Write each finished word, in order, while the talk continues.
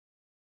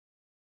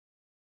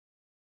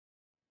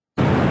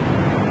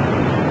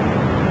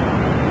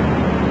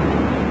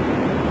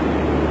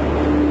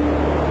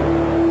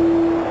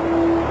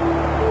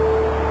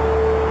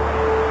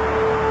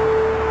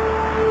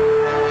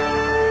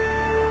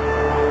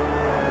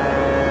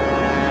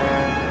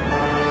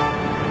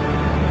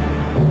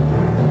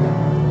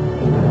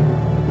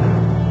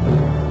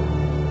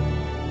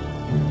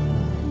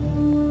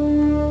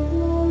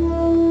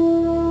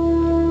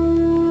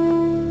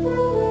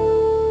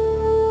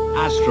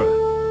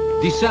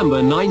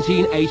December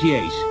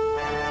 1988.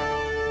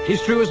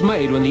 History was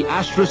made when the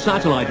Astra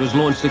satellite was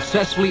launched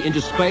successfully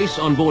into space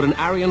on board an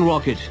Ariane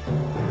rocket.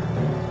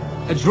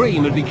 A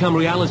dream had become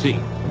reality,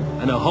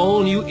 and a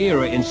whole new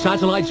era in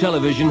satellite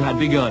television had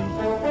begun.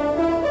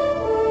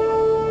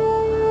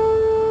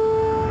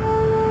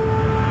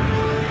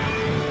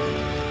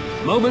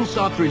 Moments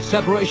after its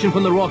separation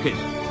from the rocket,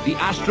 the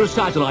Astra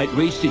satellite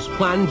reached its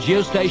planned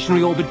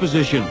geostationary orbit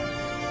position,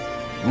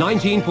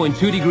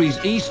 19.2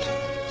 degrees east,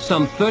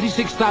 some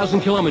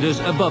 36,000 kilometers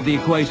above the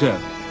equator.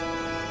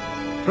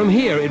 From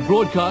here, it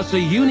broadcasts a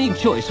unique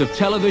choice of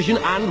television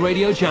and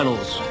radio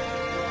channels.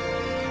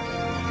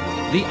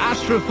 The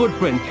Astra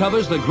footprint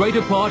covers the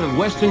greater part of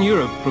Western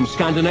Europe, from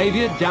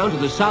Scandinavia down to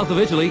the south of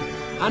Italy,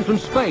 and from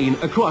Spain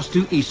across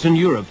to Eastern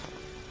Europe.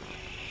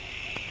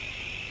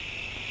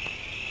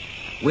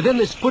 Within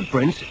this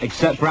footprint,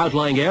 except for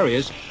outlying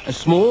areas, a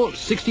small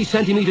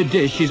 60-centimeter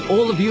dish is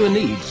all the viewer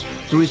needs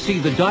to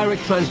receive the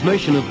direct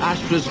transmission of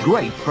Astra's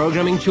great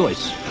programming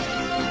choice.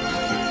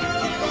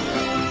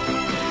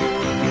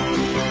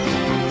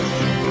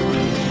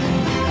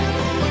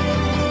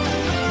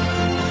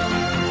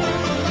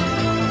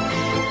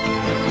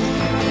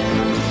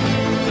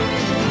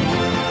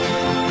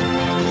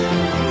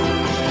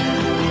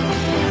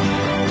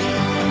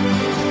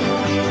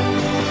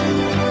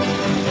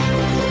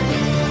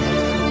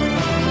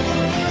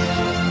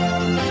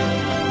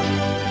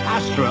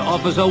 Astra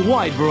offers a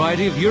wide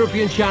variety of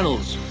European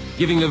channels,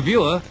 giving the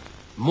viewer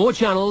more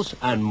channels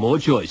and more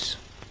choice.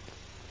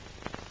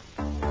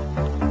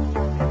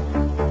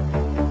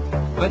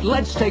 But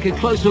let's take a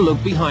closer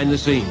look behind the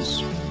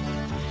scenes.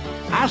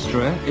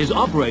 Astra is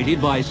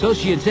operated by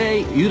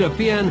Société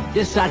Européenne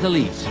des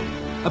Satellites,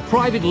 a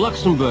private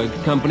Luxembourg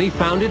company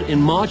founded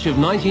in March of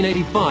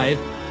 1985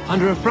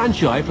 under a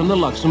franchise from the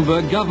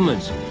Luxembourg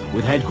government,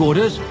 with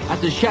headquarters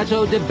at the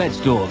Château de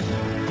Betzdorf.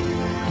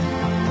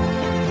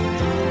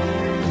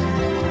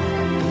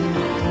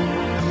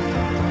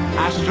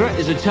 Astra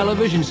is a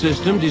television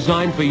system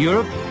designed for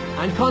Europe,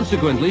 and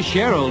consequently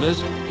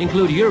shareholders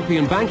include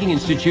European banking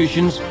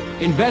institutions,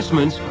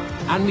 investment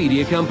and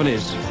media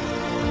companies.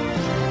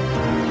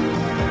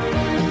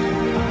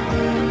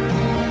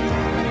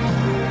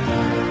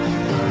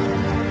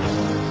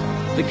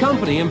 The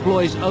company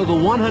employs over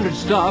 100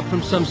 staff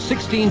from some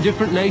 16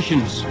 different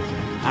nations,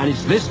 and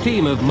it's this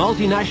team of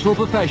multinational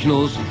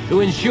professionals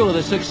who ensure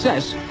the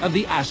success of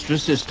the Astra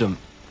system.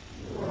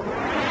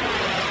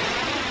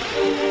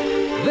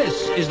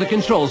 This is the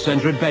control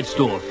center at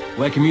Betzdorf,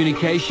 where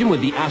communication with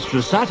the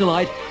Astra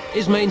satellite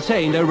is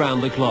maintained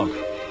around the clock.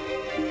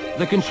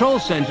 The control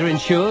center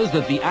ensures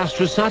that the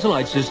Astra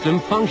satellite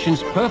system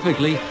functions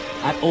perfectly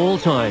at all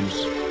times.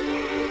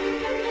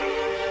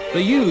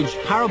 The huge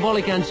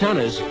parabolic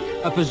antennas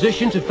are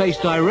positioned to face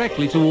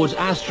directly towards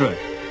Astra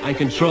and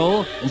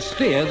control and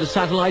steer the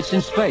satellites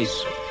in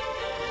space.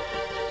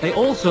 They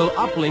also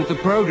uplink the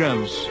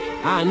programs,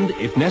 and,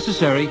 if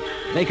necessary,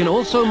 they can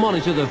also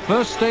monitor the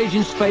first stage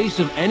in space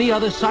of any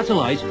other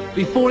satellite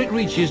before it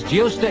reaches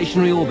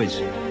geostationary orbit.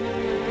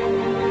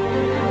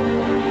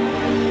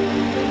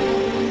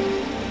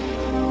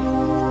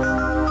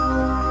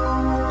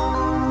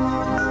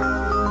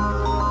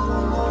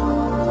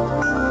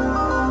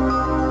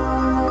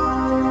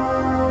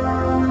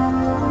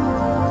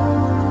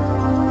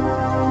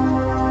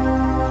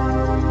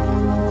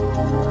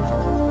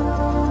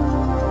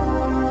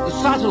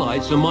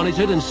 Satellites are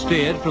monitored and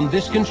steered from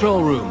this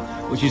control room,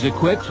 which is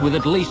equipped with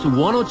at least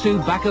 1 or 2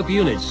 backup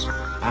units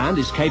and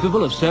is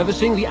capable of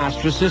servicing the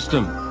Astra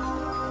system.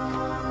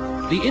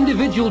 The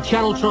individual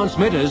channel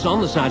transmitters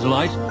on the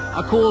satellite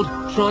are called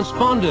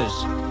transponders,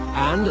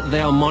 and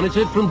they are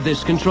monitored from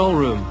this control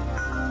room.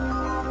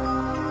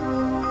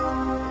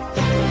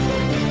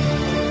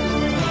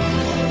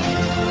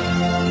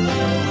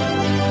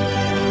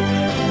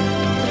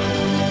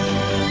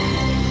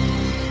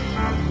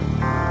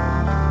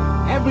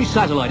 Every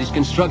satellite is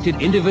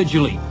constructed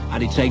individually,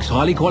 and it takes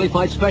highly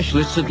qualified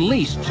specialists at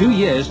least 2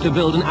 years to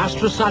build an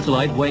Astra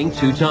satellite weighing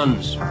 2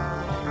 tons.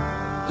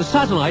 The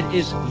satellite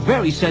is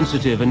very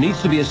sensitive and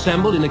needs to be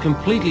assembled in a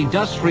completely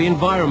dust-free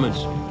environment.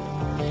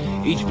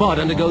 Each part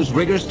undergoes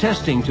rigorous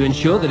testing to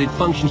ensure that it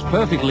functions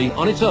perfectly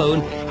on its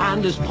own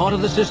and as part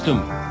of the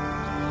system.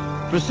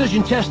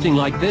 Precision testing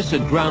like this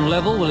at ground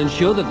level will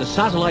ensure that the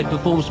satellite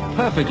performs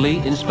perfectly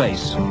in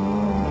space.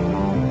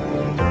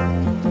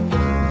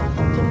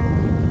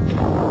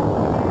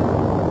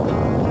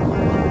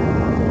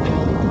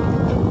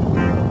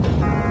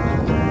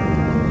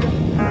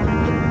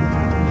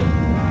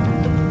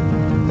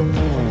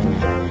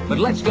 But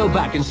let's go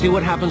back and see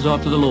what happens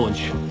after the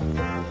launch.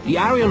 The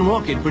Ariane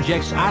rocket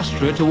projects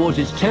Astra towards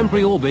its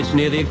temporary orbit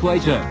near the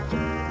equator.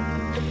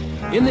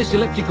 In this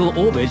elliptical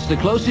orbit, the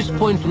closest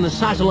point from the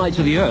satellite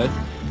to the Earth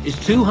is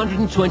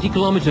 220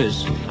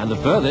 kilometers, and the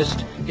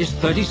furthest is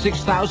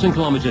 36,000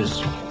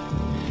 kilometers.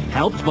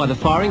 Helped by the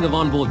firing of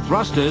onboard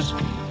thrusters,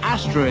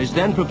 Astra is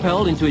then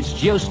propelled into its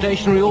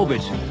geostationary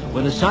orbit,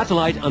 where the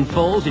satellite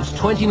unfolds its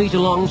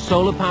 20-meter-long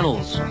solar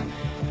panels.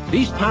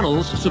 These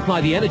panels supply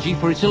the energy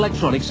for its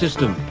electronic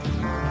system.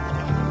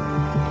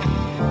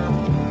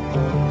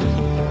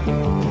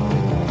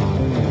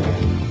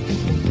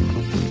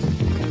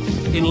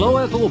 In low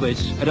Earth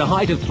orbits, at a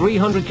height of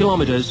 300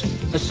 kilometers,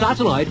 a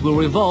satellite will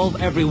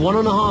revolve every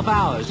 1.5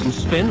 hours and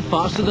spin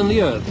faster than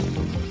the Earth.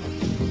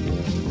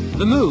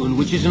 The Moon,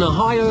 which is in a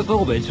high Earth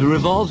orbit,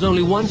 revolves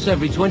only once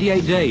every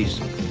 28 days.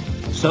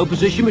 So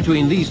positioned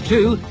between these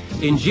two,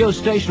 in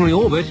geostationary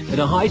orbit at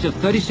a height of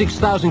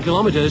 36,000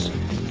 kilometers,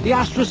 the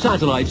Astra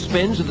satellite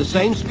spins at the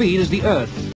same speed as the Earth.